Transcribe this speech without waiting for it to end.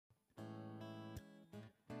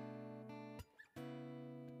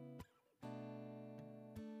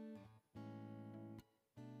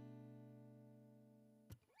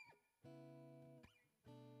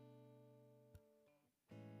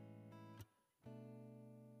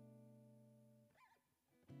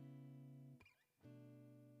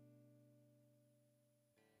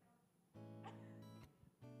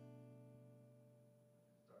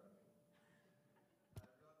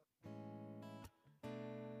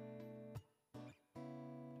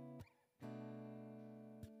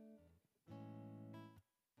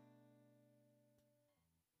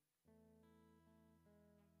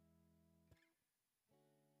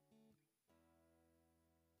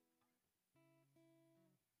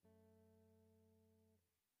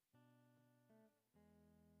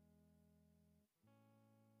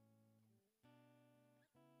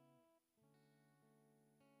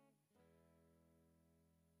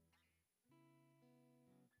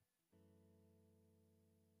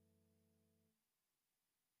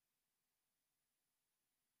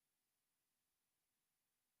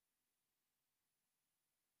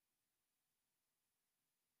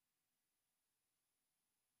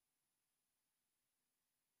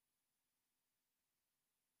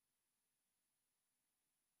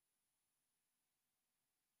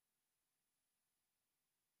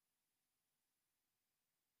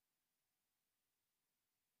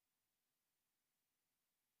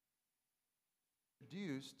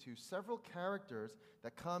introduced to several characters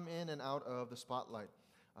that come in and out of the spotlight.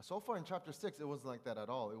 So far in chapter 6, it wasn't like that at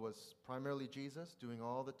all. It was primarily Jesus doing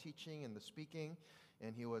all the teaching and the speaking,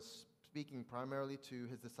 and he was speaking primarily to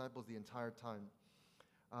his disciples the entire time.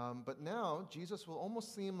 But now, Jesus will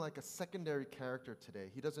almost seem like a secondary character today.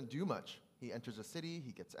 He doesn't do much. He enters a city,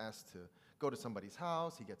 he gets asked to go to somebody's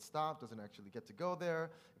house, he gets stopped, doesn't actually get to go there,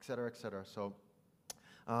 etc., etc. So,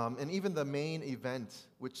 and even the main event,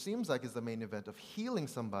 which seems like is the main event of healing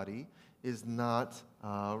somebody, is not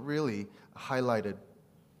really highlighted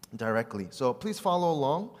directly. So please follow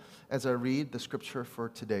along as I read the scripture for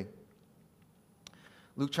today.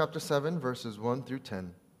 Luke chapter 7, verses 1 through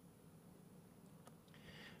 10.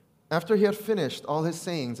 After he had finished all his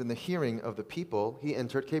sayings in the hearing of the people, he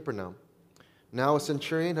entered Capernaum. Now a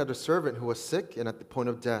centurion had a servant who was sick and at the point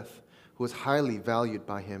of death, who was highly valued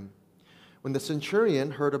by him. When the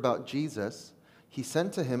centurion heard about Jesus, he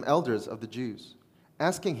sent to him elders of the Jews,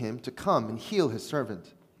 asking him to come and heal his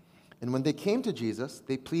servant. And when they came to Jesus,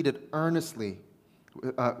 they pleaded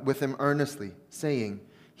with him earnestly, saying,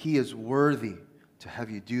 "He is worthy to have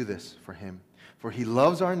you do this for him. For he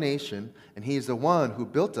loves our nation, and he is the one who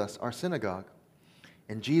built us our synagogue."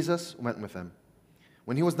 And Jesus went with them.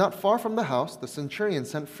 When he was not far from the house, the centurion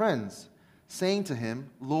sent friends, saying to him,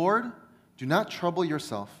 "Lord, do not trouble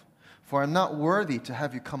yourself, for I am not worthy to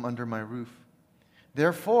have you come under my roof.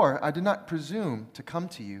 Therefore I did not presume to come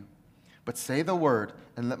to you, but say the word,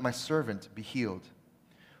 and let my servant be healed.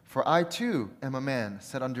 For I too am a man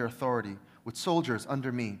set under authority, with soldiers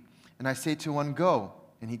under me, and I say to one, 'Go,'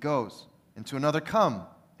 and he goes, and to another, 'Come,'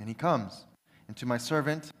 and he comes, and to my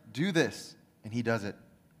servant, 'Do this,' and he does it."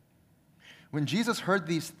 When Jesus heard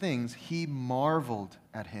these things, he marveled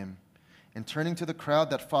at him, and turning to the crowd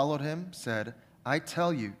that followed him, said, "I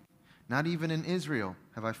tell you, not even in Israel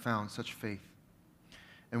have I found such faith."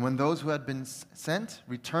 And when those who had been sent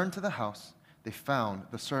returned to the house, they found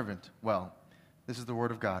the servant well. This is the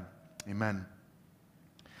word of God. Amen.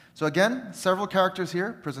 So again, several characters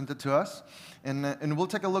here presented to us, and we'll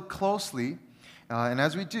take a look closely. And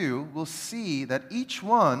as we do, we'll see that each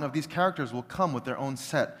one of these characters will come with their own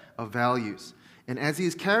set of values. And as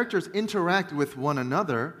these characters interact with one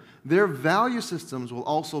another, their value systems will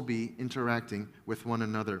also be interacting with one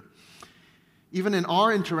another. Even in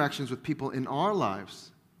our interactions with people in our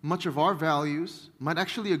lives, much of our values might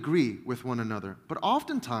actually agree with one another. But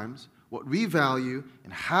oftentimes, what we value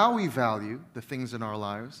and how we value the things in our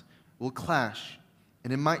lives will clash.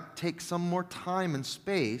 And it might take some more time and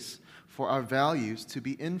space for our values to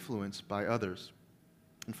be influenced by others,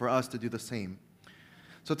 and for us to do the same.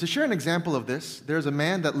 So to share an example of this, there's a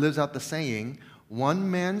man that lives out the saying, "One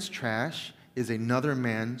man's trash is another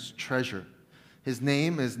man's treasure." His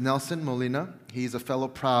name is Nelson Molina. He's a fellow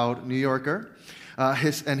proud New Yorker.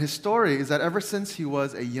 His story is that ever since he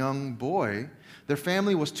was a young boy, their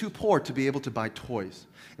family was too poor to be able to buy toys.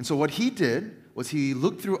 And so what he did was he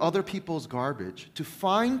looked through other people's garbage to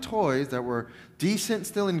find toys that were decent,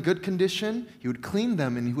 still in good condition. He would clean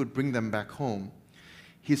them and he would bring them back home.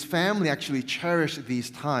 His family actually cherished these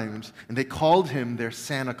times, and they called him their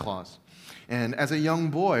Santa Claus. And as a young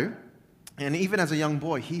boy, and even as a young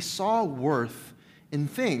boy, he saw worth in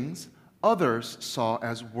things others saw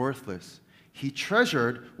as worthless. He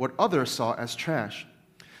treasured what others saw as trash.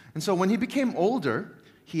 And so when he became older,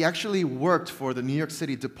 he actually worked for the New York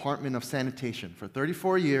City Department of Sanitation for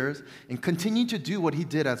 34 years and continued to do what he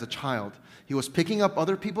did as a child. He was picking up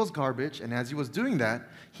other people's garbage, and as he was doing that,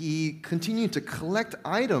 he continued to collect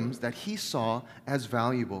items that he saw as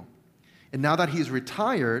valuable. And now that he's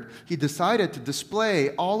retired, he decided to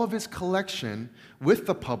display all of his collection with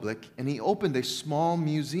the public, and he opened a small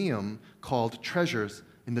museum called Treasures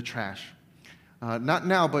in the Trash. Not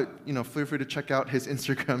now, but feel free to check out his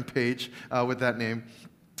Instagram page with that name.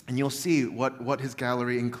 And you'll see what his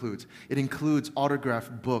gallery includes. It includes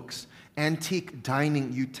autographed books, antique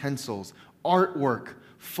dining utensils, artwork,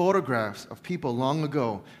 photographs of people long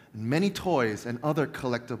ago, and many toys and other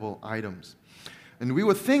collectible items. And we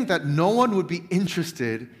would think that no one would be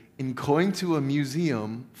interested in going to a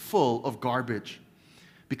museum full of garbage.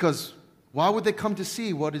 Because why would they come to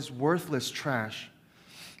see what is worthless trash?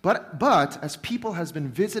 But as people has been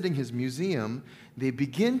visiting his museum, they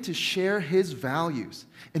begin to share his values,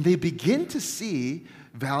 and they begin to see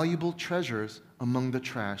valuable treasures among the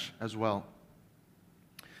trash as well.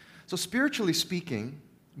 So spiritually speaking,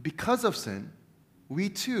 because of sin, we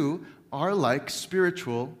too are like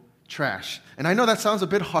spiritual trash. And I know that sounds a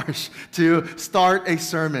bit harsh to start a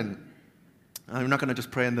sermon. I'm not going to just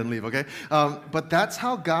pray and then leave, okay? But that's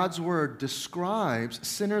how God's word describes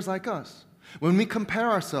sinners like us. when we compare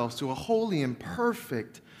ourselves to a holy and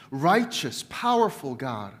perfect, righteous, powerful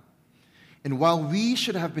God. And while we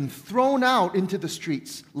should have been thrown out into the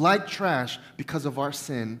streets like trash because of our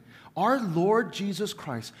sin, our Lord Jesus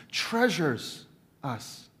Christ treasures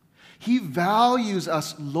us. He values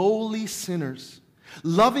us lowly sinners,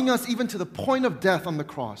 loving us even to the point of death on the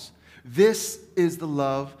cross. This is the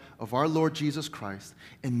love of our Lord Jesus Christ,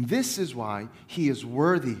 and this is why He is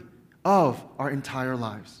worthy of our entire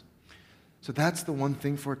lives. So that's the one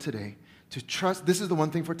thing for today. To trust, this is the one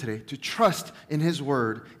thing for today, to trust in His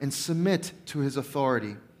word and submit to His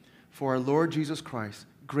authority. For our Lord Jesus Christ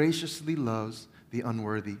graciously loves the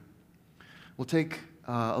unworthy. We'll take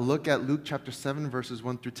a look at Luke chapter 7, verses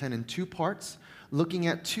 1 through 10 in two parts, looking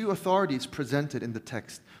at two authorities presented in the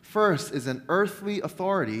text. First is an earthly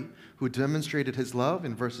authority who demonstrated His love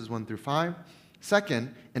in verses 1 through 5.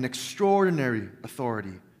 Second, an extraordinary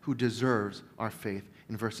authority who deserves our faith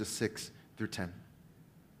in verses 6 through 10.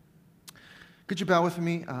 Could you bow with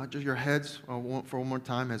me, just your heads for one more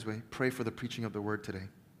time as we pray for the preaching of the word today?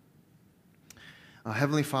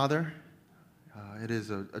 Heavenly Father, it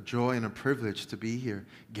is a joy and a privilege to be here,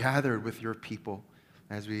 gathered with your people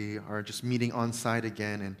as we are just meeting on site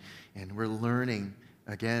again, and we're learning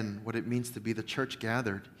again what it means to be the church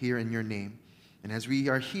gathered here in your name. And as we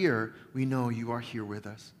are here, we know you are here with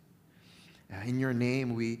us. In your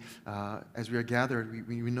name, as we are gathered,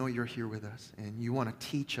 we know you're here with us, and you want to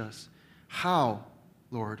teach us how,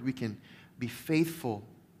 Lord, we can be faithful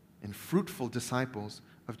and fruitful disciples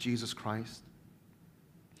of Jesus Christ.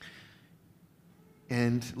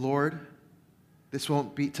 And Lord, it will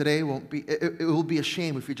be a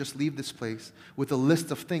shame if we just leave this place with a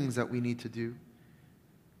list of things that we need to do.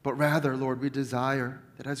 But rather, Lord, we desire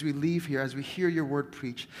that as we leave here, as we hear your word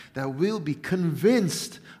preached, that we'll be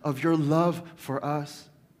convinced of your love for us,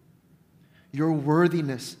 your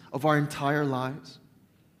worthiness of our entire lives.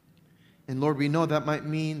 And Lord, we know that might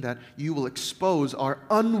mean that you will expose our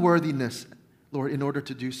unworthiness, Lord, in order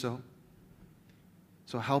to do so.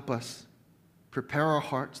 So help us. Prepare our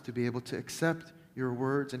hearts to be able to accept your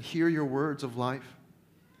words and hear your words of life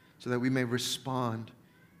so that we may respond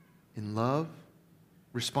in love,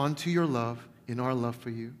 respond to your love in our love for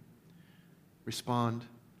you, respond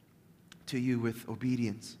to you with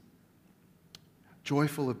obedience,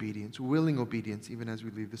 joyful obedience, willing obedience, even as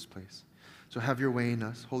we leave this place. So have your way in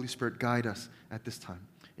us. Holy Spirit, guide us at this time.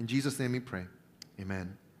 In Jesus' name we pray.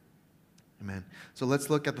 Amen. Amen. So let's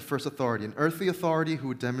look at the first authority, an earthly authority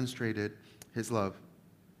who demonstrated his love.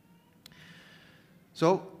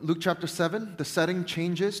 So Luke chapter 7, the setting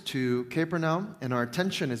changes to Capernaum, and our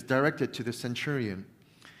attention is directed to the centurion.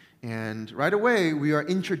 And right away, we are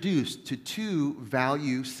introduced to two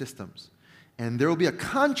value systems. And there will be a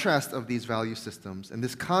contrast of these value systems, and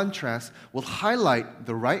this contrast will highlight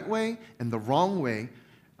the right way and the wrong way,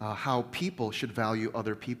 how people should value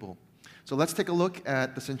other people. So let's take a look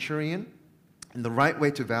at the centurion and the right way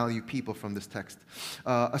to value people from this text.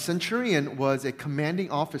 A centurion was a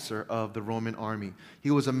commanding officer of the Roman army.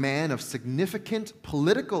 He was a man of significant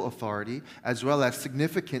political authority as well as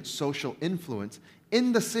significant social influence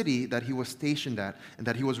in the city that he was stationed at and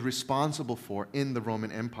that he was responsible for in the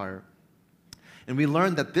Roman Empire. And we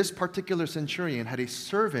learned that this particular centurion had a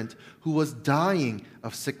servant who was dying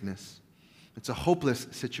of sickness. It's a hopeless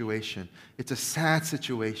situation. It's a sad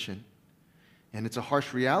situation. And it's a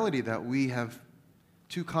harsh reality that we have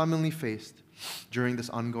too commonly faced during this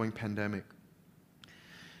ongoing pandemic.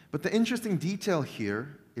 But the interesting detail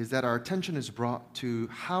here is that our attention is brought to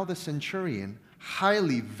how the centurion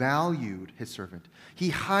highly valued his servant. He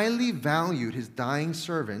highly valued his dying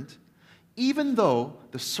servant, even though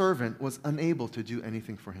the servant was unable to do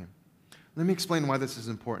anything for him. Let me explain why this is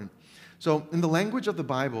important. So, in the language of the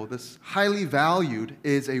Bible, this highly valued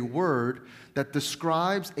is a word that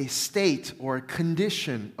describes a state or a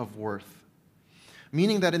condition of worth,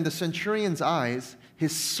 meaning that in the centurion's eyes,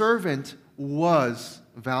 his servant was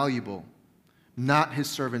valuable, not his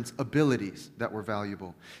servant's abilities that were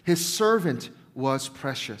valuable. His servant was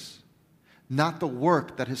precious, not the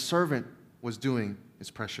work that his servant was doing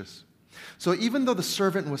is precious. So even though the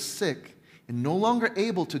servant was sick and no longer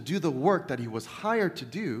able to do the work that he was hired to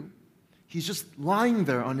do, he's just lying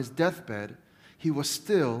there on his deathbed, he was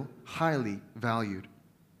still highly valued.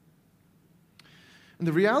 And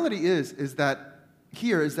the reality is that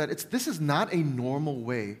this is not a normal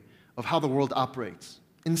way of how the world operates.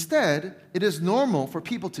 Instead, it is normal for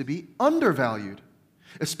people to be undervalued,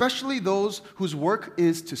 especially those whose work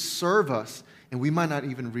is to serve us, and we might not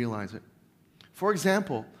even realize it. For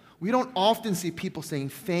example, we don't often see people saying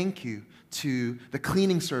thank you to the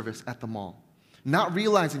cleaning service at the mall. not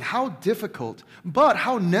realizing how difficult, but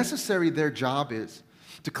how necessary their job is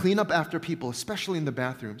to clean up after people, especially in the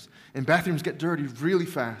bathrooms. And bathrooms get dirty really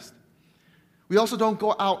fast. We also don't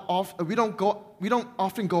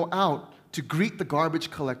often go out to greet the garbage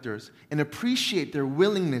collectors and appreciate their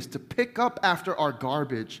willingness to pick up after our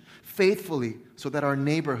garbage faithfully so that our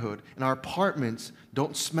neighborhood and our apartments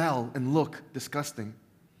don't smell and look disgusting.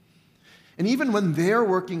 And even when they're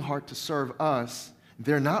working hard to serve us,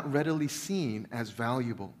 they're not readily seen as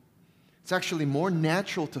valuable. It's actually more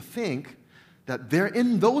natural to think that they're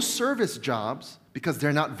in those service jobs because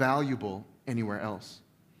they're not valuable anywhere else.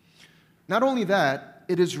 Not only that,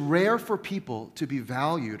 it is rare for people to be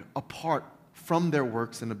valued apart from their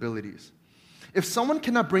works and abilities. If someone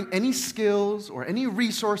cannot bring any skills or any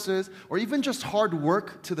resources or even just hard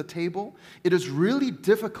work to the table, it is really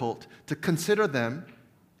difficult to consider them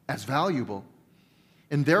as valuable.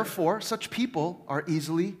 And therefore, such people are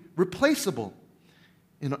easily replaceable.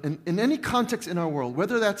 In any context in our world,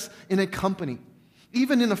 whether that's in a company,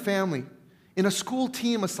 even in a family, in a school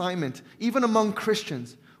team assignment, even among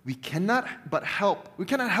Christians, we cannot help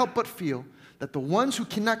but feel that the ones who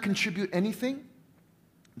cannot contribute anything,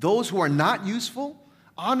 those who are not useful,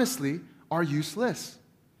 honestly, are useless.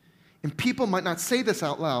 And people might not say this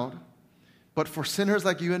out loud, but for sinners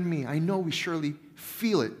like you and me, I know we surely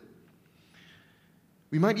feel it.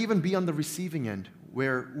 We might even be on the receiving end,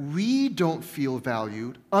 where we don't feel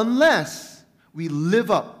valued unless we live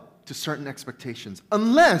up to certain expectations,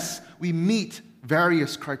 unless we meet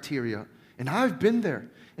various criteria. And I've been there.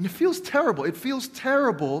 And it feels terrible. It feels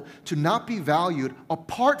terrible to not be valued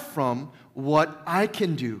apart from what I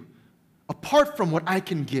can do, apart from what I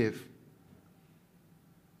can give.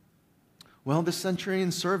 Well, the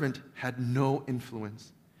centurion's servant had no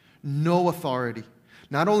influence, no authority.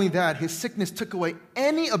 Not only that, his sickness took away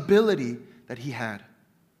any ability that he had.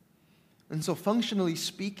 And so, functionally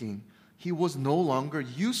speaking, he was no longer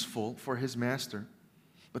useful for his master.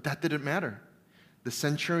 But that didn't matter. The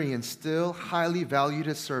centurion still highly valued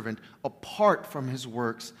his servant apart from his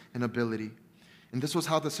works and ability. And this was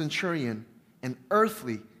how the centurion, an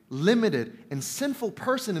earthly, limited, and sinful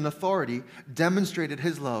person in authority, demonstrated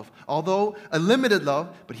his love. Although a limited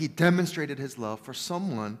love, but he demonstrated his love for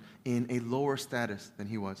someone in a lower status than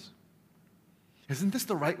he was. Isn't this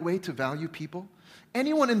the right way to value people?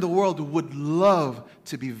 Anyone in the world would love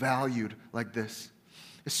to be valued like this.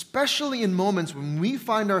 Especially in moments when we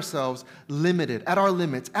find ourselves limited, at our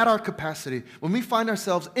limits, at our capacity, when we find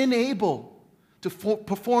ourselves unable to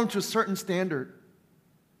perform to a certain standard.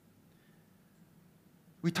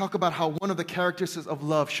 We talk about how one of the characteristics of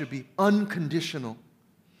love should be unconditional.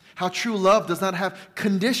 How true love does not have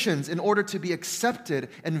conditions in order to be accepted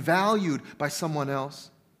and valued by someone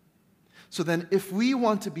else. So then, if we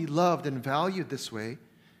want to be loved and valued this way,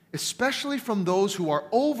 especially from those who are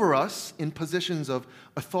over us in positions of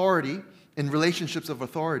authority, in relationships of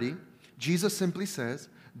authority, Jesus simply says,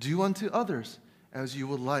 do unto others as you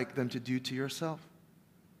would like them to do to yourself.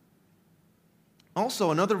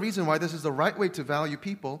 Also, another reason why this is the right way to value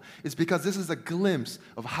people is because this is a glimpse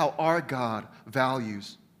of how our God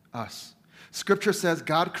values us. Scripture says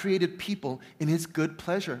God created people in His good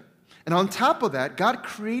pleasure. And on top of that, God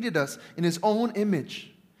created us in His own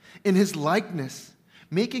image, in His likeness,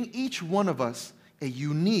 making each one of us a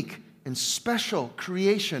unique and special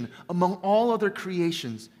creation among all other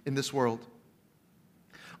creations in this world.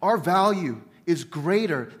 Our value is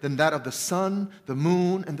greater than that of the sun, the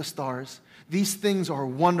moon, and the stars. These things are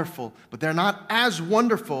wonderful, but they're not as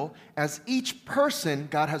wonderful as each person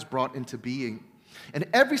God has brought into being. And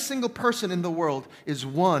every single person in the world is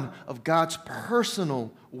one of God's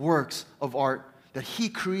personal works of art that He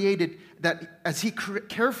created, that as He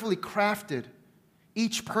carefully crafted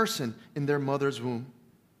each person in their mother's womb.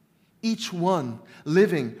 Each one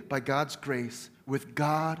living by God's grace with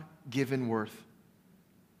God-given worth.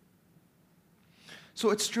 So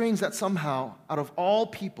it's strange that somehow, out of all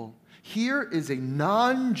people, here is a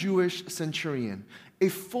non-Jewish centurion, a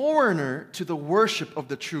foreigner to the worship of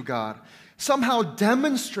the true God, somehow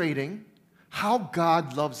demonstrating how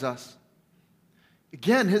God loves us.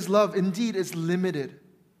 Again, His love indeed is limited.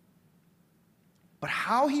 But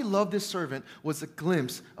how He loved this servant was a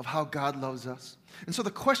glimpse of how God loves us. And so the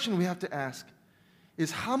question we have to ask is,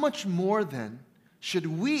 how much more then should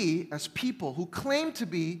we, as people who claim to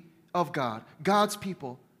be of God, God's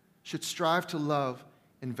people, should strive to love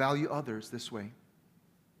and value others this way?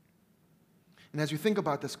 And as we think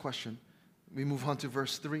about this question, we move on to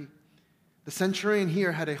verse 3. The centurion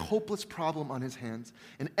here had a hopeless problem on his hands,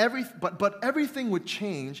 but everything would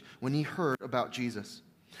change when he heard about Jesus.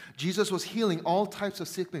 Jesus was healing all types of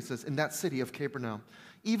sicknesses in that city of Capernaum.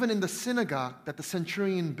 Even in the synagogue that the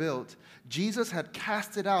centurion built, Jesus had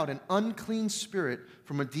casted out an unclean spirit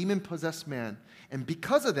from a demon-possessed man. And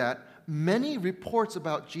because of that, many reports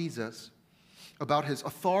about Jesus, about his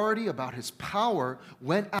authority, about his power,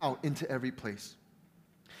 went out into every place.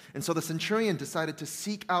 And so the centurion decided to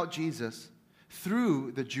seek out Jesus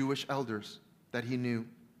through the Jewish elders that he knew.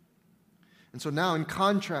 And so now, in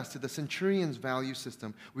contrast to the centurion's value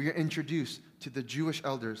system, we are introduced to the Jewish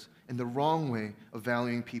elders in the wrong way of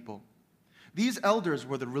valuing people. These elders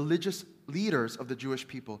were the religious leaders of the Jewish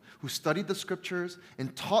people who studied the scriptures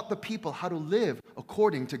and taught the people how to live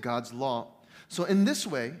according to God's law. So in this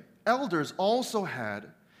way, elders also had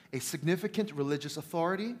a significant religious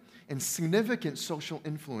authority and significant social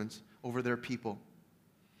influence over their people.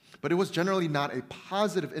 But it was generally not a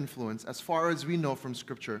positive influence as far as we know from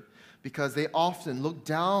Scripture, because they often looked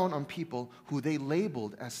down on people who they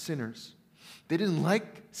labeled as sinners. They didn't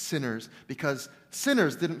like sinners because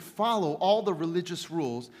sinners didn't follow all the religious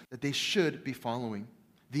rules that they should be following.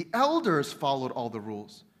 The elders followed all the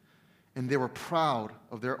rules, and they were proud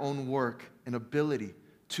of their own work and ability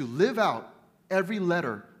to live out every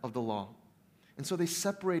letter of the law. And so they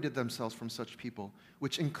separated themselves from such people,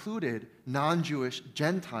 which included non-Jewish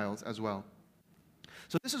Gentiles as well.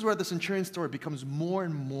 So this is where the centurion story becomes more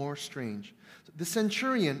and more strange. The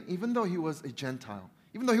centurion, even though he was a Gentile,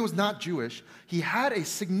 even though he was not Jewish, he had a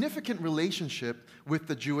significant relationship with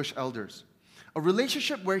the Jewish elders. A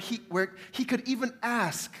relationship where he could even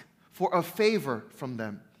ask for a favor from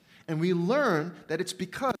them. And we learn that it's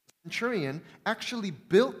because the centurion actually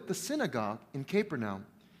built the synagogue in Capernaum.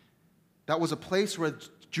 That was a place where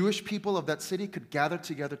Jewish people of that city could gather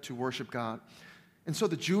together to worship God. And so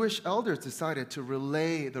the Jewish elders decided to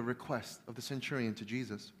relay the request of the centurion to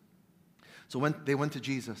Jesus. So when they went to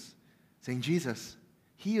Jesus, saying, Jesus,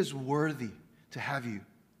 he is worthy to have you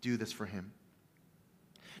do this for him.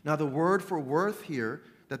 Now the word for worth here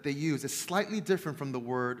that they use is slightly different from the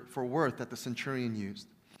word for worth that the centurion used.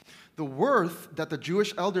 The worth that the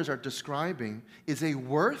Jewish elders are describing is a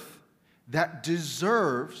worth that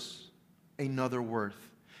deserves another worth.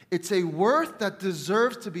 It's a worth that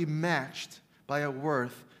deserves to be matched by a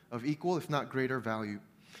worth of equal, if not greater value.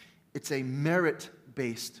 It's a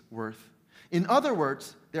merit-based worth. In other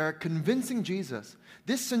words, they are convincing Jesus,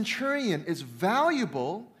 this centurion is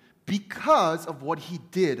valuable because of what he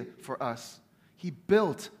did for us. He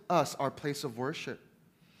built us our place of worship.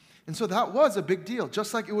 And so that was a big deal,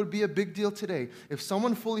 just like it would be a big deal today. If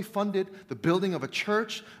someone fully funded the building of a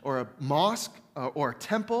church or a mosque or a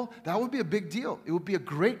temple, that would be a big deal. It would be a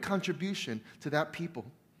great contribution to that people.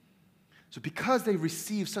 So because they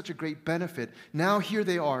received such a great benefit, now here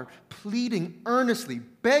they are pleading earnestly,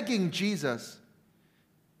 begging Jesus,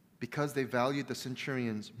 because they valued the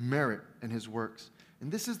centurion's merit and his works.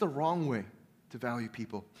 And this is the wrong way to value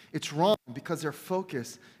people. It's wrong because their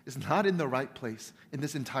focus is not in the right place in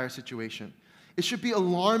this entire situation. It should be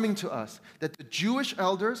alarming to us that the Jewish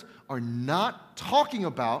elders are not talking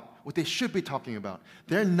about what they should be talking about.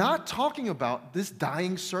 They're not talking about this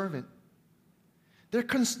dying servant.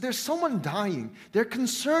 There's someone dying. Their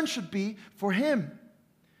concern should be for him.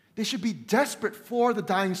 They should be desperate for the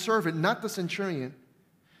dying servant, not the centurion.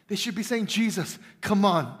 They should be saying, Jesus, come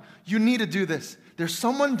on. You need to do this. There's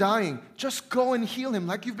someone dying. Just go and heal him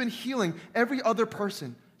like you've been healing every other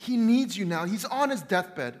person. He needs you now. He's on his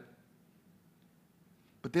deathbed.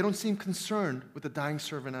 But they don't seem concerned with the dying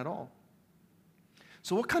servant at all.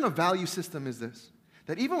 So what kind of value system is this?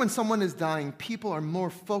 That even when someone is dying, people are more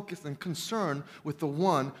focused and concerned with the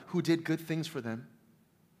one who did good things for them.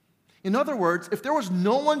 In other words, if there was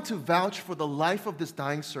no one to vouch for the life of this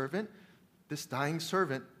dying servant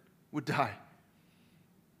would die.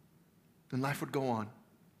 And life would go on.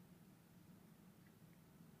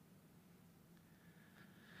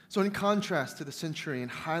 So in contrast to the centurion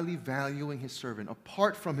highly valuing his servant,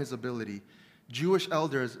 apart from his ability, Jewish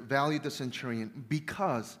elders valued the centurion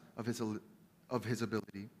because of his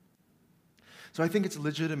ability. So I think it's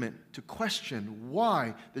legitimate to question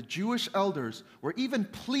why the Jewish elders were even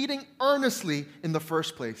pleading earnestly in the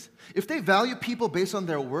first place. If they value people based on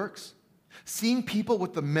their works, seeing people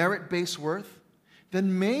with the merit-based worth,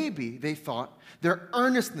 then maybe they thought their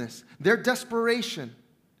earnestness, their desperation,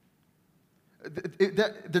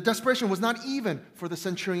 the desperation was not even for the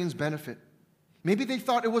centurion's benefit. Maybe they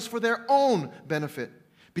thought it was for their own benefit.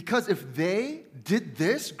 Because if they did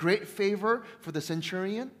this great favor for the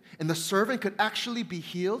centurion and the servant could actually be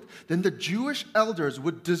healed, then the Jewish elders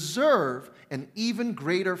would deserve an even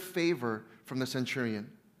greater favor from the centurion.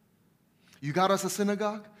 You got us a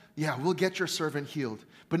synagogue? Yeah, we'll get your servant healed.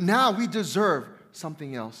 But now we deserve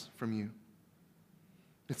something else from you.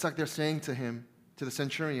 It's like they're saying to to the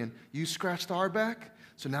centurion, you scratched our back,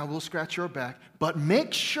 so now we'll scratch your back, but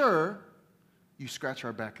make sure you scratch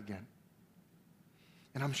our back again.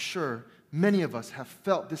 And I'm sure many of us have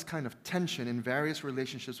felt this kind of tension in various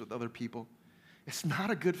relationships with other people. It's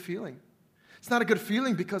not a good feeling. It's not a good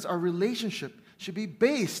feeling because our relationship should be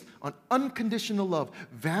based on unconditional love,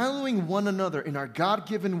 valuing one another in our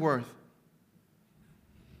God-given worth.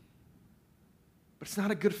 But it's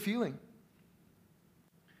not a good feeling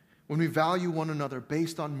when we value one another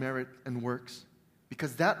based on merit and works,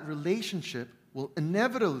 because that relationship will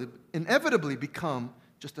inevitably become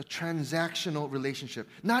just a transactional relationship.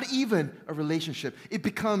 Not even a relationship. It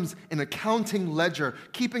becomes an accounting ledger,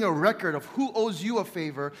 keeping a record of who owes you a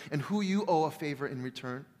favor and who you owe a favor in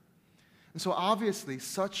return. And so obviously,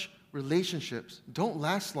 such relationships don't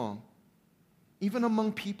last long, even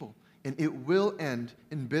among people, and it will end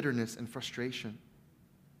in bitterness and frustration.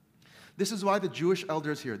 This is why the Jewish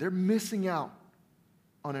elders here, they're missing out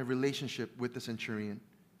on a relationship with the centurion,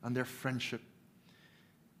 on their friendship.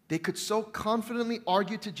 They could so confidently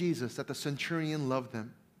argue to Jesus that the centurion loved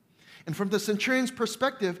them. And from the centurion's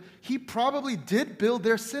perspective, he probably did build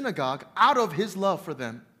their synagogue out of his love for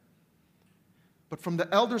them. But from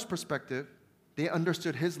the elders' perspective, they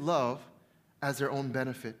understood his love as their own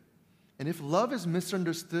benefit. And if love is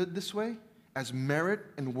misunderstood this way, as merit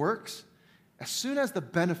and works, as soon as the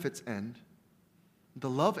benefits end, the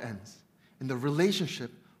love ends, and the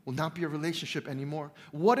relationship will not be a relationship anymore.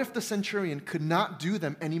 What if the centurion could not do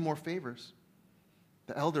them any more favors?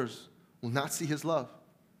 The elders will not see his love.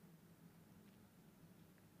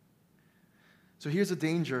 So here's a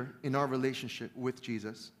danger in our relationship with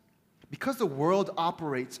Jesus. Because the world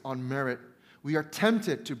operates on merit, we are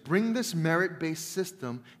tempted to bring this merit-based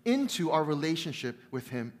system into our relationship with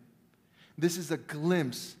him. This is a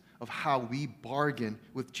glimpse of how we bargain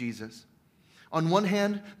with Jesus. On one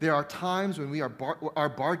hand, there are times when our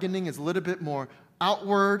bargaining is a little bit more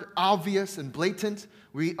outward, obvious, and blatant.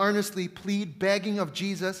 We earnestly plead, begging of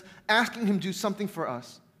Jesus, asking him to do something for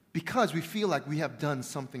us because we feel like we have done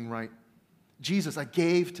something right. Jesus, I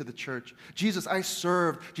gave to the church. Jesus, I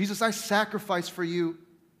served. Jesus, I sacrificed for you.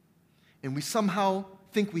 And we somehow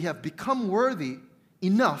think we have become worthy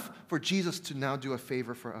enough for Jesus to now do a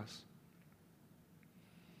favor for us.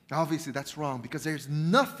 Obviously, that's wrong because there's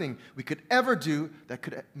nothing we could ever do that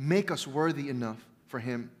could make us worthy enough for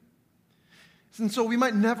him. And so we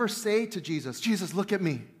might never say to Jesus, Jesus, look at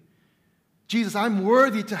me. Jesus, I'm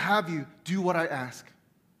worthy to have you do what I ask.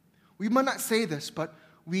 We might not say this, but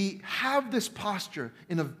we have this posture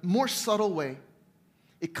in a more subtle way.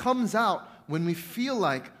 It comes out when we feel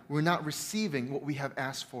like we're not receiving what we have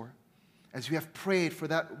asked for. As we have prayed for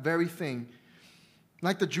that very thing.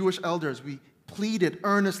 Like the Jewish elders, we pleaded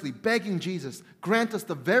earnestly, begging Jesus, grant us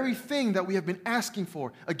the very thing that we have been asking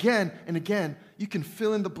for. Again and again, you can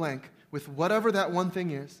fill in the blank with whatever that one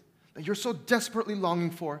thing is that you're so desperately longing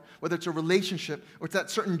for, whether it's a relationship or it's that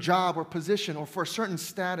certain job or position or for a certain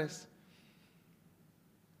status.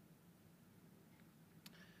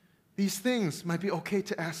 These things might be okay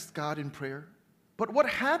to ask God in prayer, but what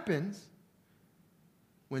happens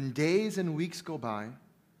when days and weeks go by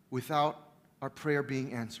without our prayer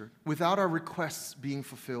being answered, without our requests being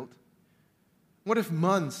fulfilled? What if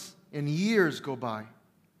months and years go by?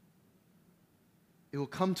 It will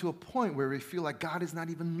come to a point where we feel like God is not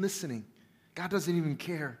even listening. God doesn't even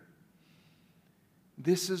care.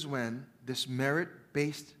 This is when this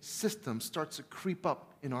merit-based system starts to creep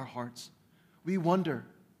up in our hearts. We wonder,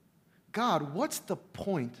 God, what's the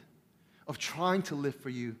point of trying to live for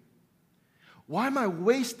you? Why am I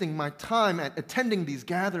wasting my time at attending these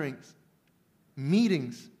gatherings,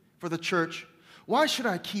 meetings for the church? Why should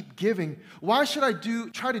I keep giving? Why should I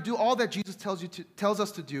try to do all that Jesus tells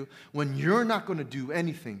us to do when you're not going to do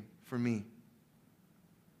anything for me?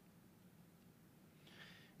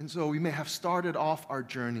 And so we may have started off our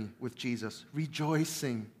journey with Jesus,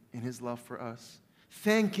 rejoicing in his love for us,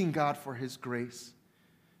 thanking God for his grace.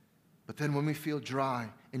 But then when we feel dry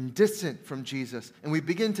and distant from Jesus and we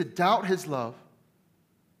begin to doubt his love,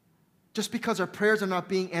 just because our prayers are not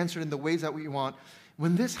being answered in the ways that we want,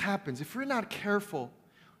 when this happens, if we're not careful,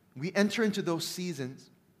 we enter into those seasons,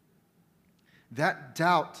 that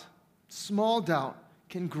doubt, small doubt,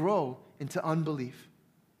 can grow into unbelief.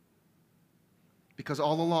 Because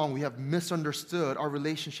all along we have misunderstood our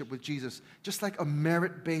relationship with Jesus, just like a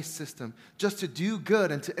merit-based system, just to do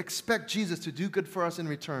good and to expect Jesus to do good for us in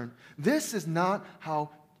return. This is not how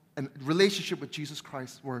a relationship with Jesus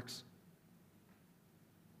Christ works.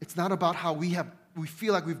 It's not about how we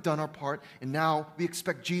feel like we've done our part and now we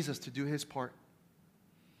expect Jesus to do his part.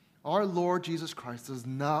 Our Lord Jesus Christ does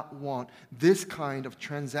not want this kind of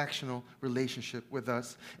transactional relationship with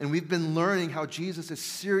us. And we've been learning how Jesus is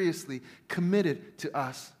seriously committed to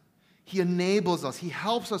us. He enables us. He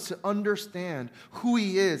helps us to understand who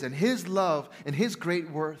He is and His love and His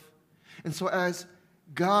great worth. And so as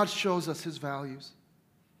God shows us His values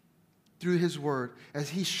through His Word, as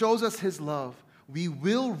He shows us His love, we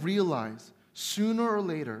will realize sooner or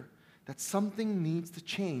later that something needs to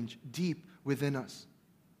change deep within us.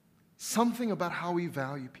 Something about how we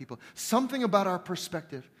value people. Something about our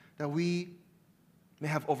perspective that we may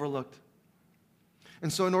have overlooked.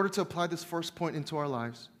 And so in order to apply this first point into our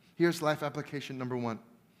lives, here's life application number 1.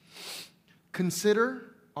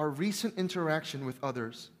 Consider our recent interaction with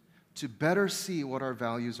others to better see what our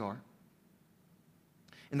values are.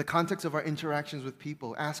 In the context of our interactions with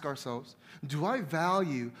people, ask ourselves, do I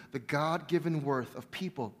value the God-given worth of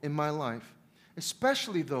people in my life,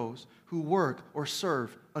 especially those who work or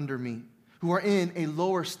serve under me, who are in a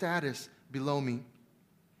lower status below me?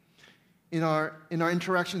 In our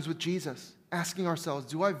interactions with Jesus, asking ourselves,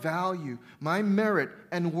 do I value my merit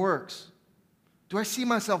and works? Do I see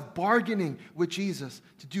myself bargaining with Jesus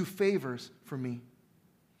to do favors for me?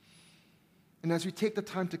 And as we take the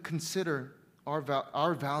time to consider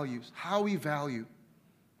our values, how we value,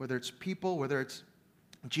 whether it's people, whether it's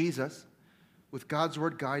Jesus, with God's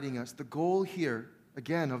Word guiding us, the goal here,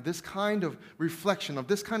 again, of this kind of reflection, of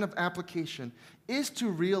this kind of application, is to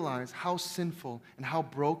realize how sinful and how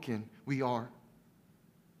broken we are.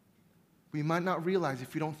 We might not realize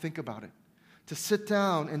if we don't think about it. To sit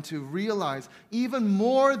down and to realize, even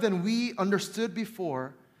more than we understood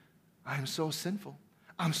before, I am so sinful.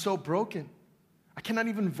 I'm so broken. I cannot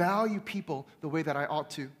even value people the way that I ought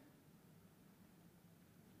to.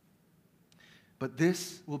 But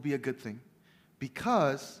this will be a good thing,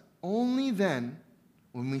 because only then,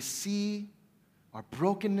 when we see our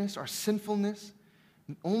brokenness, our sinfulness,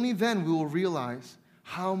 only then we will realize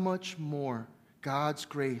how much more God's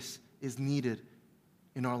grace is needed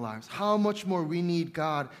in our lives, how much more we need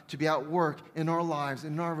God to be at work in our lives,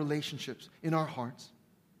 in our relationships, in our hearts.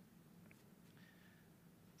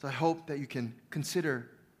 So I hope that you can consider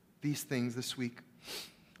these things this week.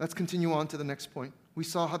 Let's continue on to the next point. We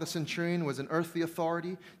saw how the centurion was an earthly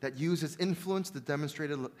authority that used his influence to demonstrate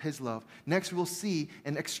his love. Next, we'll see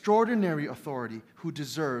an extraordinary authority who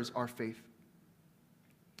deserves our faith.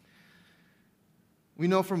 We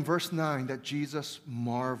know from verse 9 that Jesus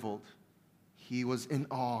marveled. He was in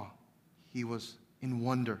awe. He was in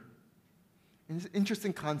wonder. And it's an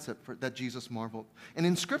interesting concept that Jesus marveled. And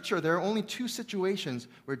in Scripture, there are only 2 situations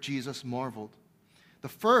where Jesus marveled. The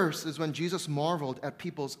first is when Jesus marveled at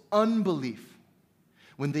people's unbelief,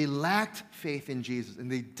 when they lacked faith in Jesus and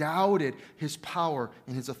they doubted His power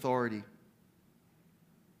and His authority.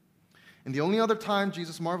 And the only other time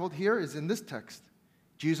Jesus marveled here is in this text.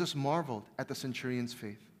 Jesus marveled at the centurion's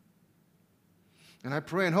faith. And I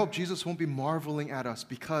pray and hope Jesus won't be marveling at us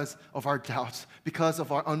because of our doubts, because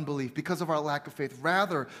of our unbelief, because of our lack of faith.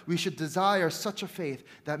 Rather, we should desire such a faith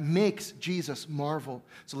that makes Jesus marvel.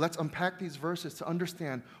 So let's unpack these verses to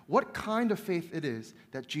understand what kind of faith it is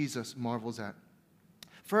that Jesus marvels at.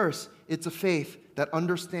 First, it's a faith that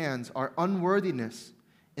understands our unworthiness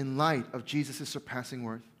in light of Jesus' surpassing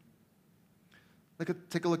worth.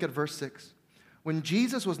 Take a look at verse 6. When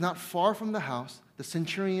Jesus was not far from the house, the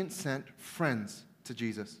centurion sent friends to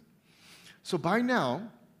Jesus. So by now,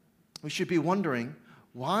 we should be wondering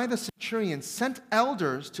why the centurion sent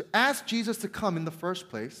elders to ask Jesus to come in the first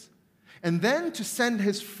place, and then to send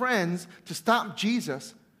his friends to stop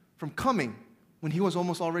Jesus from coming when he was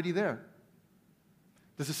almost already there.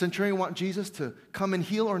 Does the centurion want Jesus to come and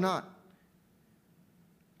heal or not?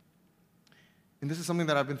 And this is something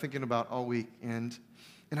that I've been thinking about all week.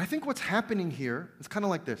 And I think what's happening here is kind of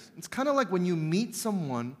like this. It's kind of like when you meet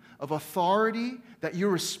someone of authority that you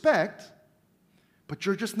respect, but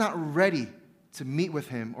you're just not ready to meet with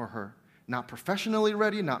him or her. Not professionally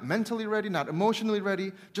ready, not mentally ready, not emotionally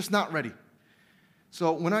ready, just not ready.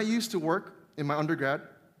 So when I used to work in my undergrad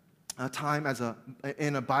time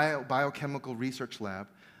in a biochemical research lab,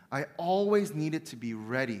 I always needed to be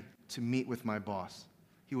ready to meet with my boss.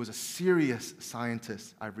 He was a serious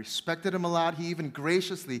scientist. I respected him a lot. He even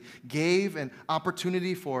graciously gave an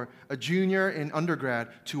opportunity for a junior in undergrad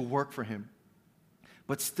to work for him.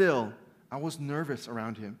 But still, I was nervous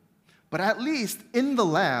around him. But at least in the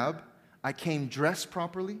lab, I came dressed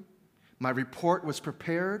properly. My report was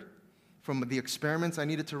prepared from the experiments I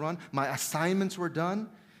needed to run. My assignments were done.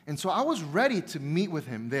 And so I was ready to meet with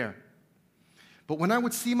him there. But when I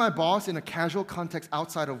would see my boss in a casual context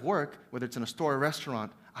outside of work, whether it's in a store or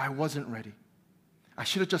restaurant, I wasn't ready. I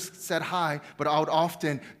should have just said hi, but I would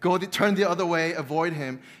often turn the other way, avoid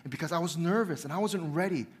him, because I was nervous and I wasn't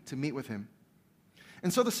ready to meet with him.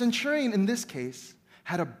 And so the centurion in this case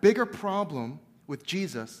had a bigger problem with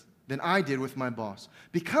Jesus than I did with my boss,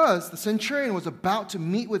 because the centurion was about to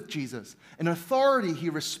meet with Jesus, an authority he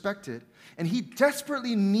respected, and he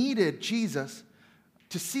desperately needed Jesus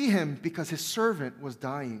to see him because his servant was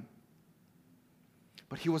dying.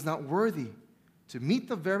 But he was not worthy to meet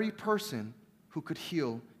the very person who could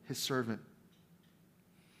heal his servant.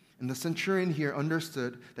 And the centurion here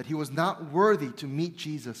understood that he was not worthy to meet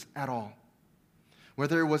Jesus at all.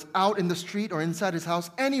 Whether it was out in the street or inside his house,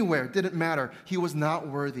 anywhere, didn't matter. He was not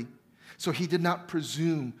worthy. So he did not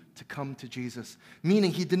presume to come to Jesus,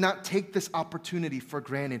 meaning he did not take this opportunity for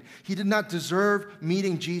granted. He did not deserve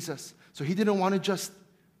meeting Jesus, so he didn't want to just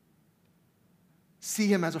see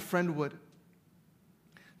him as a friend would.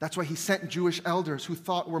 That's why he sent Jewish elders who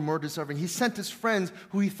thought were more deserving. He sent his friends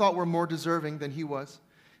who he thought were more deserving than he was.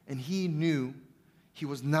 And he knew he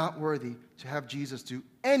was not worthy to have Jesus do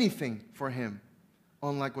anything for him,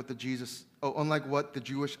 unlike what the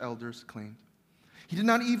Jewish elders claimed. He did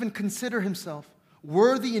not even consider himself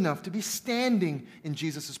worthy enough to be standing in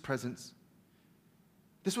Jesus' presence.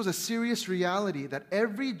 This was a serious reality that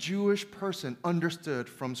every Jewish person understood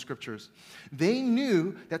from scriptures. They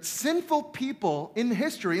knew that sinful people in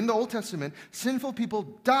history, in the Old Testament, sinful people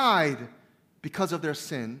died because of their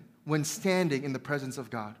sin when standing in the presence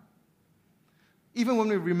of God. Even when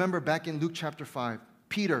we remember back in Luke chapter 5,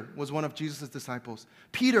 Peter was one of Jesus' disciples.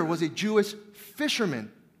 Peter was a Jewish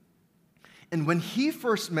fisherman. And when he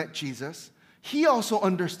first met Jesus, he also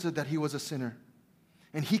understood that he was a sinner.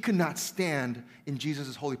 And he could not stand in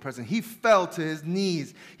Jesus' holy presence. He fell to his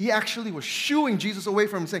knees. He actually was shooing Jesus away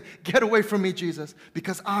from him, saying, "Get away from me, Jesus,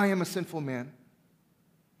 because I am a sinful man."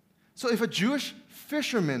 So if a Jewish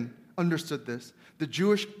fisherman understood this, the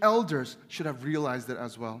Jewish elders should have realized it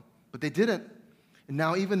as well. But they didn't. And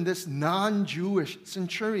now even this non-Jewish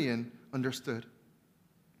centurion understood.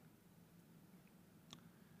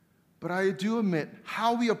 But I do admit,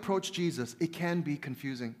 how we approach Jesus, it can be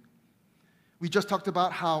confusing. We just talked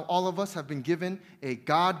about how all of us have been given a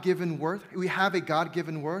God-given worth. We have a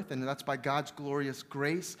God-given worth, and that's by God's glorious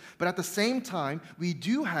grace. But at the same time, we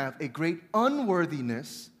do have a great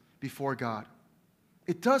unworthiness before God.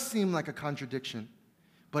 It does seem like a contradiction,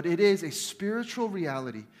 but it is a spiritual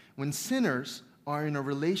reality when sinners are in a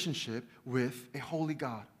relationship with a holy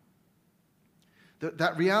God.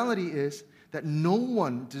 That reality is that no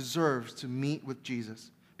one deserves to meet with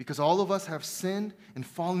Jesus, because all of us have sinned and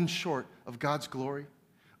fallen short of God's glory.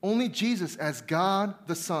 Only Jesus, as God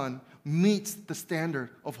the Son, meets the standard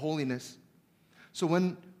of holiness. So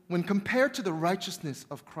when compared to the righteousness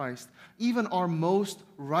of Christ, even our most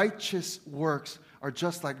righteous works are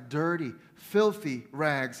just like dirty, filthy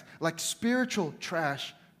rags, like spiritual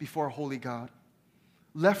trash before a holy God.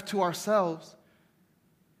 Left to ourselves,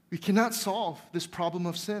 we cannot solve this problem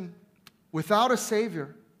of sin. Without a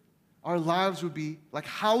Savior, our lives would be like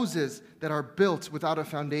houses that are built without a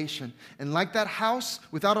foundation. And like that house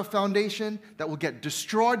without a foundation that will get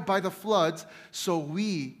destroyed by the floods, so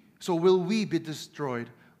will we be destroyed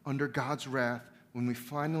under God's wrath when we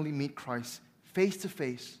finally meet Christ face to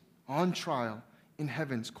face, on trial, in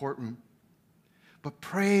heaven's courtroom. But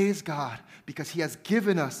praise God, because He has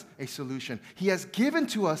given us a solution. He has given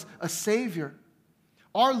to us a Savior.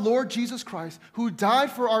 Our Lord Jesus Christ, who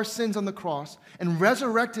died for our sins on the cross and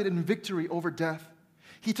resurrected in victory over death.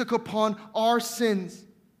 He took upon our sins,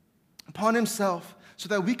 upon Himself, so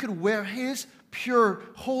that we could wear His pure,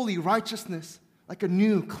 holy righteousness like a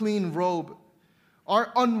new, clean robe.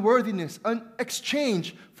 Our unworthiness, an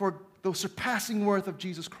exchange for the surpassing worth of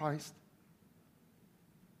Jesus Christ.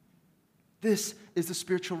 This is the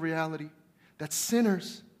spiritual reality, that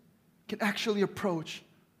sinners can actually approach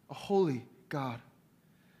a holy God.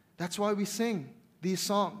 That's why we sing these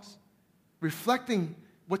songs, reflecting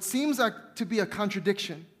what seems like to be a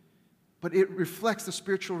contradiction, but it reflects the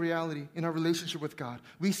spiritual reality in our relationship with God.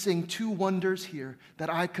 We sing two wonders here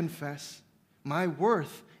that I confess, my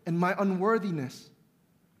worth and my unworthiness,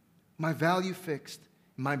 my value fixed,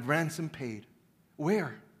 my ransom paid.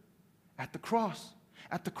 Where? At the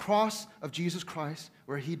cross of Jesus Christ,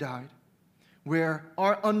 where He died, where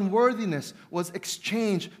our unworthiness was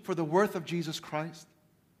exchanged for the worth of Jesus Christ.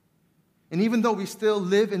 And even though we still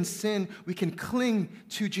live in sin, we can cling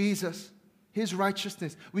to Jesus, His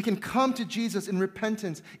righteousness. We can come to Jesus in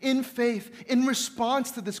repentance, in faith, in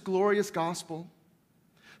response to this glorious gospel.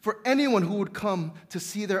 For anyone who would come to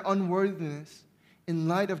see their unworthiness in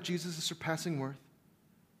light of Jesus' surpassing worth,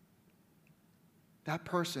 that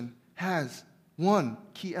person has one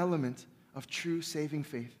key element of true saving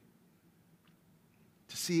faith,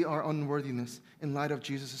 to see our unworthiness in light of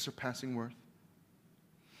Jesus' surpassing worth.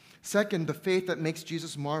 Second, the faith that makes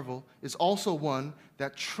Jesus marvel is also one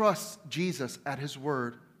that trusts Jesus at his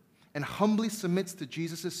word and humbly submits to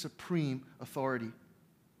Jesus' supreme authority.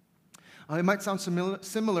 It might sound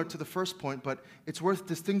similar to the first point, but it's worth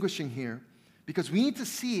distinguishing here because we need to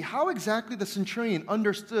see how exactly the centurion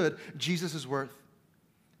understood Jesus' worth.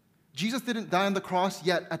 Jesus didn't die on the cross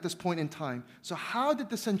yet at this point in time. So how did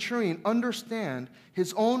the centurion understand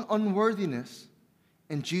his own unworthiness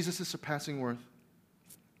and Jesus' surpassing worth?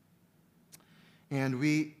 And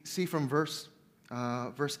we see from verse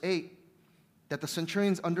 8 that the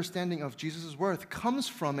centurion's understanding of Jesus' worth comes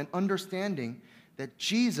from an understanding that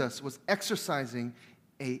Jesus was exercising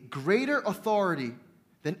a greater authority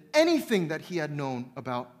than anything that he had known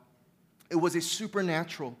about. It was a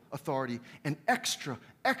supernatural authority, an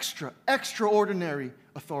extraordinary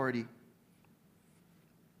authority.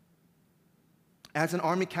 As an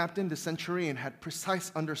army captain, the centurion had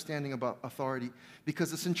precise understanding about authority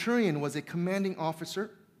because the centurion was a commanding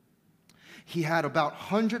officer. He had about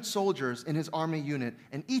 100 soldiers in his army unit,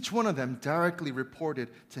 and each one of them directly reported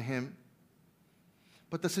to him.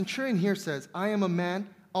 But the centurion here says, I am a man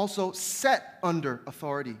also set under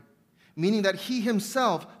authority, meaning that he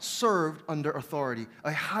himself served under authority,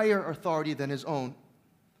 a higher authority than his own.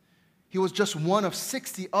 He was just one of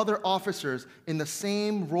 60 other officers in the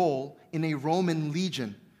same role in a Roman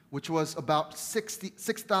legion, which was about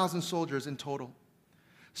 6,000 soldiers in total.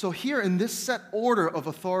 So here in this set order of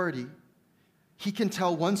authority, he can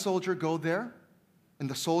tell one soldier, go there, and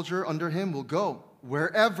the soldier under him will go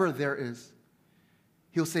wherever there is.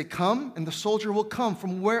 He'll say, come, and the soldier will come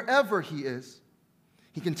from wherever he is.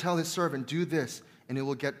 He can tell his servant, do this, and it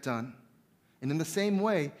will get done. And in the same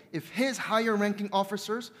way, if his higher-ranking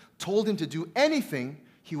officers told him to do anything,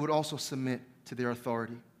 he would also submit to their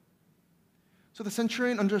authority. So the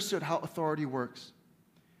centurion understood how authority works.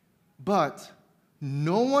 But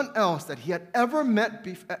no one else that he had ever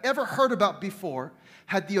heard about before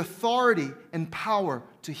had the authority and power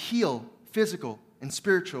to heal physical and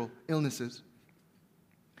spiritual illnesses.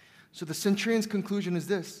 So the centurion's conclusion is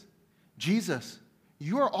this: Jesus,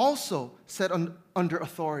 you are also set under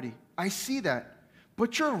authority. I see that,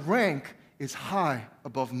 but your rank is high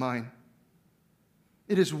above mine.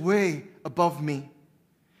 It is way above me.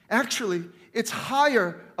 Actually, it's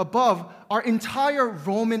higher above our entire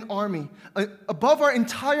Roman army, above our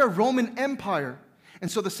entire Roman Empire. And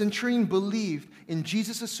so the centurion believed in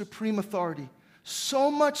Jesus' supreme authority, so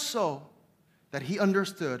much so that he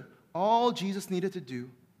understood all Jesus needed to do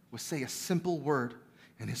was say a simple word,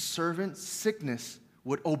 and his servant's sickness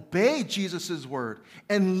would obey Jesus' word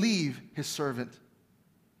and leave his servant.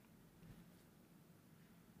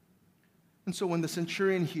 And so when the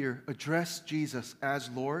centurion here addressed Jesus as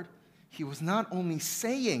Lord, he was not only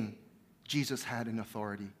saying Jesus had an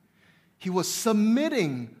authority, he was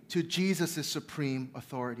submitting to Jesus' supreme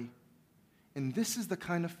authority. And this is the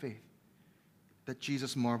kind of faith that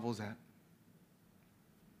Jesus marvels at.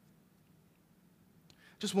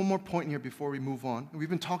 Just one more point here before we move on. We've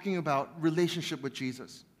been talking about relationship with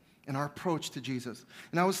Jesus and our approach to Jesus.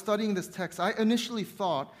 And I was studying this text. I initially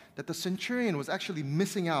thought that the centurion was actually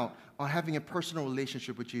missing out on having a personal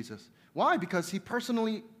relationship with Jesus. Why? Because he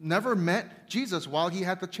personally never met Jesus while he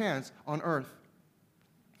had the chance on earth.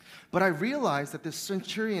 But I realized that this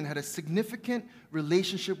centurion had a significant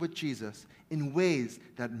relationship with Jesus in ways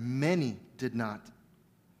that many did not.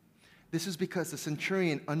 This is because the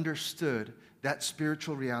centurion understood that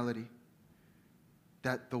spiritual reality,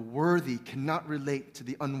 that the worthy cannot relate to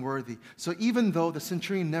the unworthy. So even though the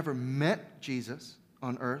centurion never met Jesus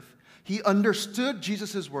on earth, he understood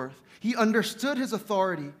Jesus' worth. He understood his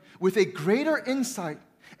authority with a greater insight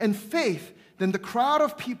and faith than the crowd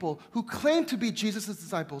of people who claimed to be Jesus'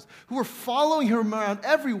 disciples, who were following him around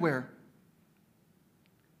everywhere.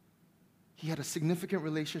 He had a significant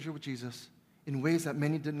relationship with Jesus in ways that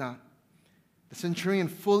many did not. The centurion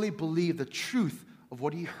fully believed the truth of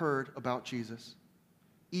what he heard about Jesus,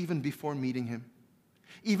 even before meeting him,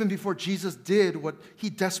 even before Jesus did what he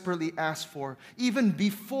desperately asked for, even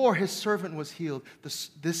before his servant was healed.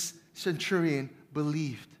 This centurion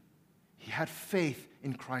believed. He had faith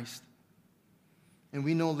in Christ. And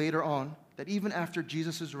we know later on that even after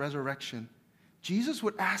Jesus' resurrection, Jesus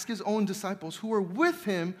would ask his own disciples who were with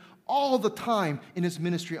him all the time in his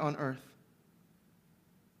ministry on earth.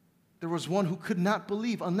 There was one who could not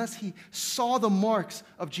believe unless he saw the marks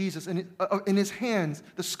of Jesus in his hands,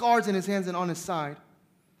 the scars in his hands and on his side.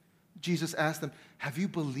 Jesus asked them, have you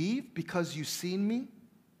believed because you've seen me?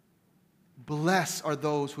 Blessed are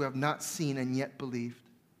those who have not seen and yet believed.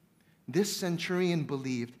 This centurion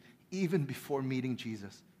believed even before meeting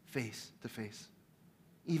Jesus face to face,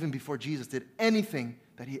 even before Jesus did anything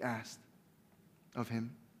that he asked of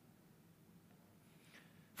him.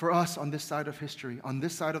 For us on this side of history, on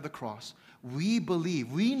this side of the cross, we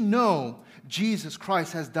believe, we know Jesus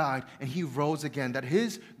Christ has died and he rose again, that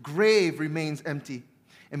his grave remains empty.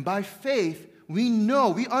 And by faith, we know,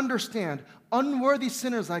 we understand unworthy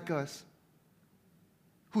sinners like us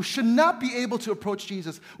who should not be able to approach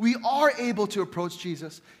Jesus, we are able to approach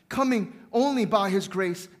Jesus, coming only by his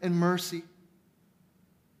grace and mercy.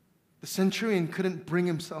 The centurion couldn't bring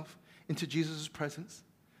himself into Jesus' presence.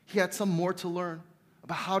 He had some more to learn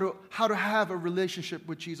about how to have a relationship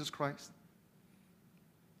with Jesus Christ.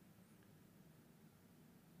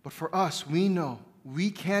 But for us, we know we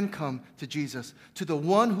can come to Jesus, to the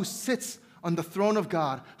one who sits on the throne of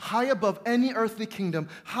God, high above any earthly kingdom,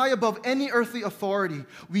 high above any earthly authority.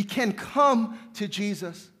 We can come to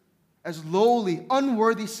Jesus as lowly,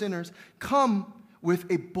 unworthy sinners, come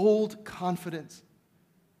with a bold confidence,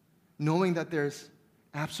 knowing that there's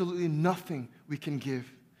absolutely nothing we can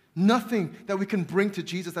give, nothing that we can bring to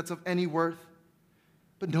Jesus that's of any worth,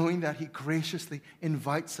 but knowing that he graciously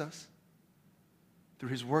invites us through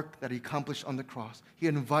his work that he accomplished on the cross. He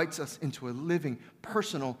invites us into a living,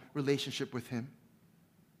 personal relationship with him.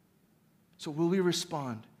 So will we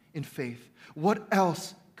respond in faith? What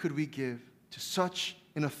else could we give to such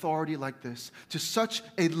an authority like this, to such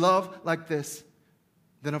a love like this,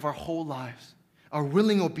 than of our whole lives, our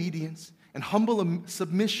willing obedience and humble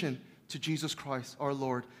submission to Jesus Christ, our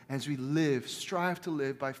Lord, as we strive to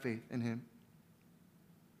live by faith in him?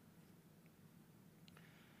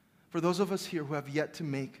 For those of us here who have yet to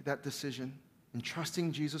make that decision in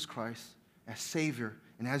trusting Jesus Christ as Savior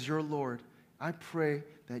and as your Lord, I pray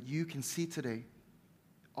that you can see today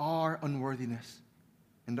our unworthiness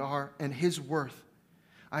and his worth.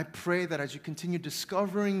 I pray that as you continue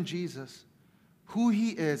discovering Jesus, who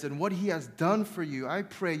he is and what he has done for you, I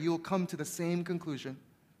pray you'll come to the same conclusion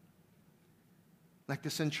like the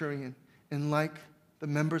centurion and like the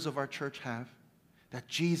members of our church have, that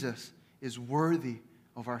Jesus is worthy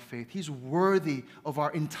of our faith. He's worthy of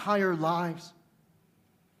our entire lives.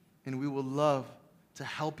 And we will love to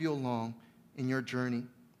help you along in your journey.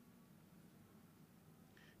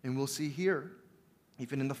 And we'll see here,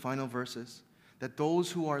 even in the final verses, that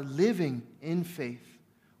those who are living in faith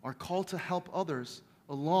are called to help others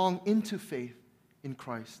along into faith in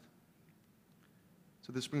Christ.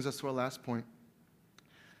 So this brings us to our last point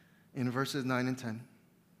in verses 9 and 10,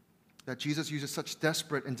 that Jesus uses such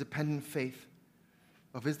desperate and dependent faith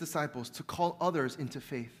of his disciples to call others into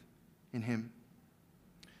faith in him.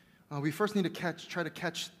 We first need to try to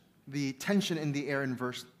catch the tension in the air in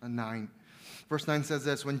verse 9. Verse 9 says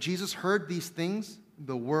this: when Jesus heard these things,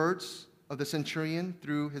 the words of the centurion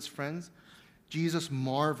through his friends, Jesus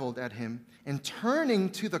marveled at him, and turning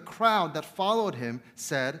to the crowd that followed him,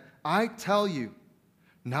 said, I tell you,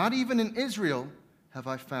 not even in Israel have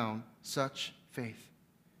I found such faith.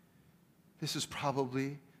 This is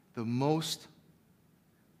probably the most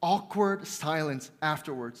awkward silence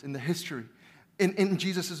afterwards in the history, in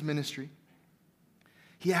Jesus' ministry.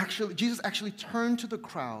 Jesus actually turned to the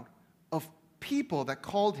crowd of people that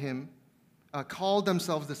called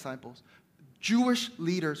themselves disciples, Jewish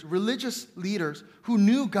leaders, religious leaders who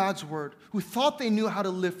knew God's word, who thought they knew how to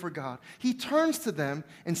live for God. He turns to them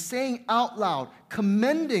and saying out loud,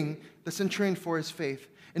 commending the centurion for his faith.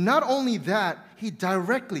 And not only that, he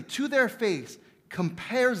directly, to their face,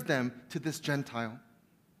 compares them to this Gentile.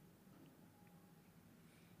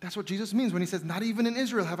 That's what Jesus means when he says, not even in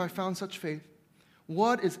Israel have I found such faith.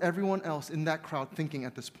 What is everyone else in that crowd thinking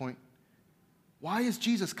at this point? Why is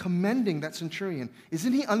Jesus commending that centurion?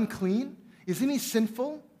 Isn't he unclean? Isn't he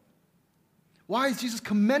sinful? Why is Jesus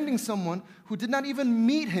commending someone who did not even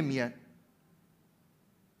meet him yet?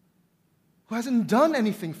 Who hasn't done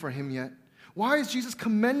anything for him yet? Why is Jesus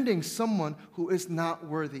commending someone who is not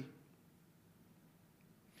worthy?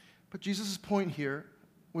 But Jesus' point here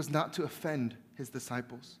was not to offend his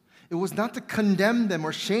disciples. It was not to condemn them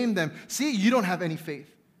or shame them. See, you don't have any faith.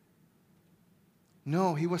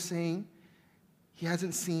 No, he was saying he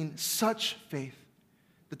hasn't seen such faith.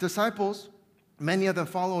 The disciples, many of them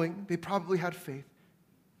following, they probably had faith.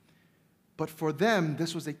 But for them,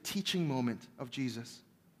 this was a teaching moment of Jesus.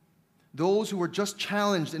 Those who were just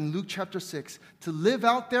challenged in Luke chapter 6 to live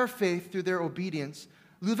out their faith through their obedience,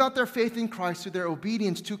 live out their faith in Christ through their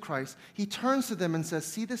obedience to Christ, he turns to them and says,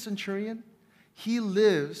 see the centurion? He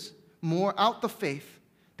lives more out the faith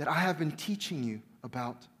that I have been teaching you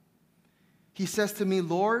about. He says to me,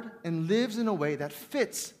 Lord, and lives in a way that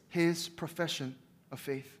fits his profession of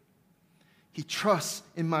faith. He trusts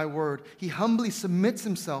in my word. He humbly submits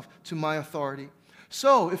himself to my authority.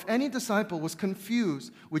 So, if any disciple was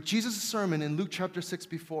confused with Jesus' sermon in Luke chapter 6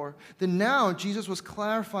 before, then now Jesus was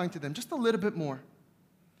clarifying to them just a little bit more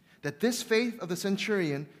that this faith of the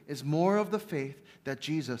centurion is more of the faith that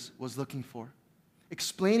Jesus was looking for,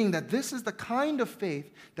 explaining that this is the kind of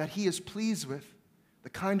faith that he is pleased with, the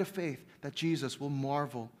kind of faith that Jesus will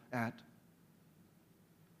marvel at.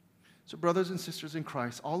 So, brothers and sisters in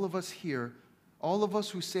Christ, all of us here, all of us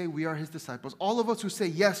who say we are his disciples, all of us who say,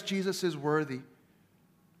 yes, Jesus is worthy,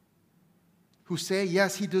 who say,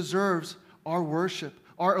 yes, he deserves our worship,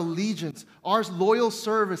 our allegiance, our loyal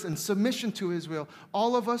service and submission to his will.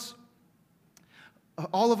 All of us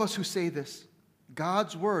who say this,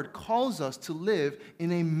 God's word calls us to live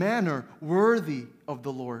in a manner worthy of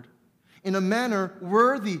the Lord, in a manner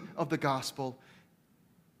worthy of the gospel.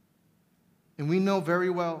 And we know very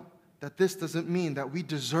well that this doesn't mean that we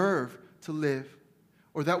deserve to live,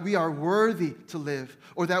 or that we are worthy to live,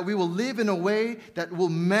 or that we will live in a way that will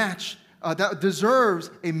match that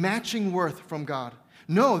deserves a matching worth from God.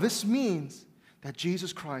 No, this means that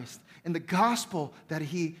Jesus Christ and the gospel that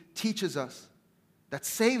he teaches us, that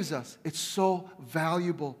saves us, it's so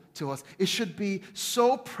valuable to us. It should be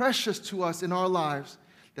so precious to us in our lives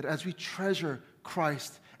that as we treasure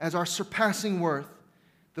Christ as our surpassing worth,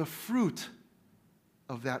 the fruit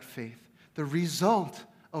of that faith, the result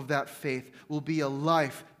of that faith will be a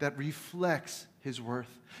life that reflects his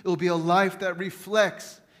worth. It will be a life that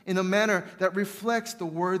reflects in a manner that reflects the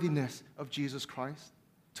worthiness of Jesus Christ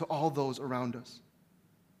to all those around us.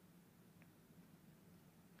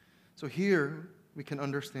 So here we can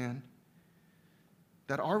understand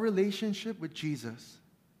that our relationship with Jesus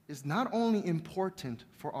is not only important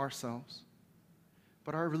for ourselves,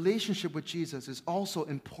 but our relationship with Jesus is also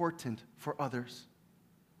important for others.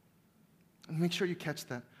 And make sure you catch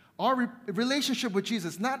that. Our relationship with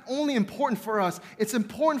Jesus is not only important for us, it's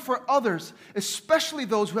important for others, especially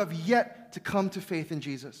those who have yet to come to faith in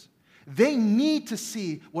Jesus. They need to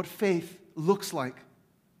see what faith looks like.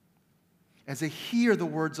 As they hear the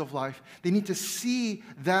words of life, they need to see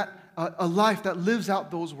that a life that lives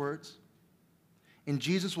out those words. And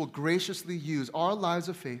Jesus will graciously use our lives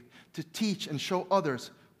of faith to teach and show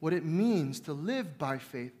others what it means to live by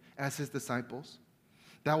faith as his disciples.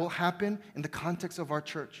 That will happen in the context of our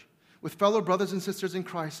church, with fellow brothers and sisters in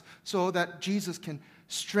Christ, so that Jesus can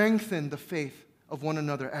strengthen the faith of one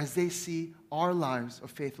another as they see our lives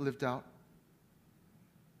of faith lived out.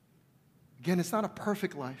 Again, it's not a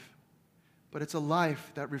perfect life, but it's a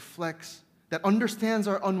life that reflects, that understands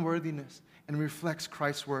our unworthiness and reflects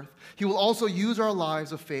Christ's worth. He will also use our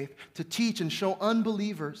lives of faith to teach and show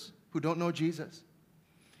unbelievers who don't know Jesus.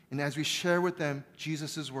 And as we share with them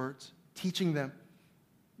Jesus' words, teaching them,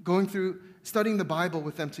 going through, studying the Bible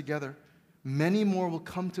with them together, many more will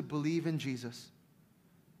come to believe in Jesus,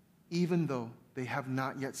 even though they have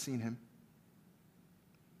not yet seen him.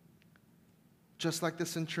 Just like the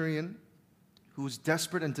centurion, whose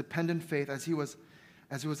desperate and dependent faith as he was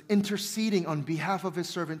interceding on behalf of his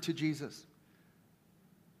servant to Jesus,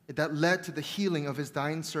 that led to the healing of his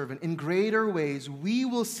dying servant. In greater ways, we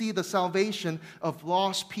will see the salvation of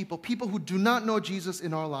lost people, people who do not know Jesus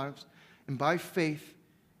in our lives. And by faith,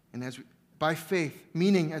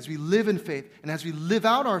 meaning as we live in faith and as we live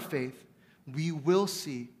out our faith, we will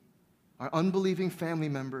see our unbelieving family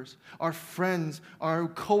members, our friends, our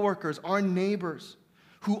coworkers, our neighbors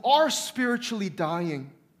who are spiritually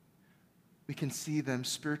dying. We can see them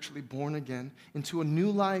spiritually born again into a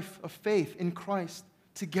new life of faith in Christ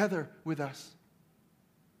together with us.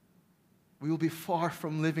 We will be far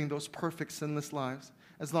from living those perfect, sinless lives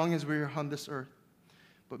as long as we are on this earth.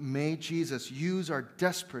 But may Jesus use our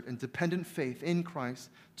desperate and dependent faith in Christ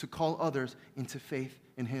to call others into faith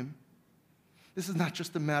in him. This is not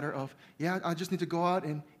just a matter of, I just need to go out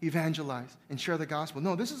and evangelize and share the gospel.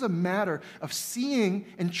 No, this is a matter of seeing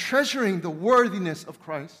and treasuring the worthiness of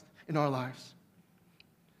Christ in our lives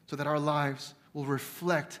so that our lives will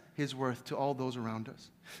reflect his worth to all those around us.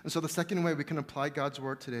 And so the second way we can apply God's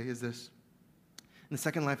word today is this. In the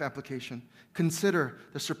second life application, consider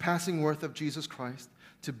the surpassing worth of Jesus Christ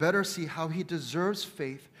to better see how he deserves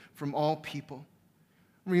faith from all people.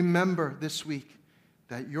 Remember this week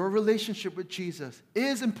that your relationship with Jesus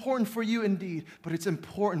is important for you indeed, but it's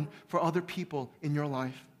important for other people in your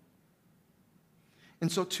life.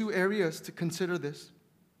 And so 2 areas to consider this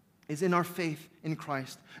is in our faith in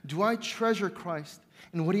Christ. Do I treasure Christ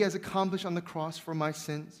and what he has accomplished on the cross for my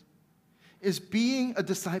sins? Is being a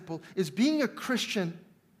disciple, is being a Christian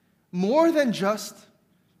more than just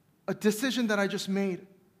a decision that I just made,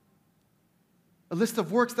 a list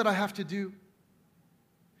of works that I have to do?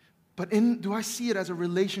 But do I see it as a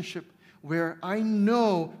relationship where I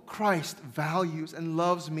know Christ values and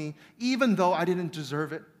loves me even though I didn't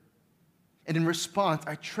deserve it? And in response,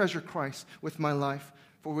 I treasure Christ with my life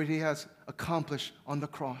for what he has accomplished on the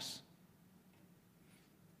cross.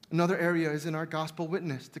 Another area is in our gospel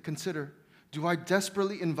witness to consider. Do I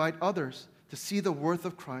desperately invite others to see the worth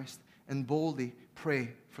of Christ and boldly pray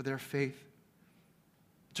for their faith?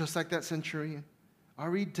 Just like that centurion,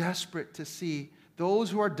 are we desperate to see those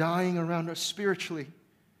who are dying around us spiritually,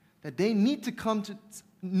 that they need to come to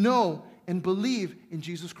know and believe in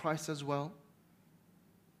Jesus Christ as well?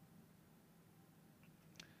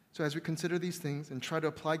 So as we consider these things and try to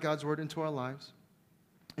apply God's word into our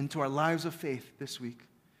lives of faith this week,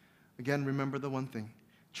 again, remember the one thing.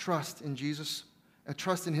 Trust in Jesus,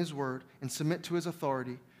 trust in his word, and submit to his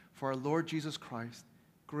authority, for our Lord Jesus Christ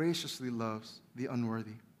graciously loves the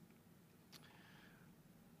unworthy.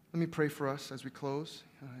 Let me pray for us as we close,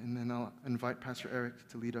 and then I'll invite Pastor Eric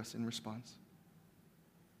to lead us in response.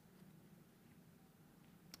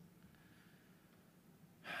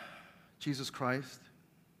 Jesus Christ,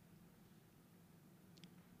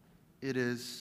 it is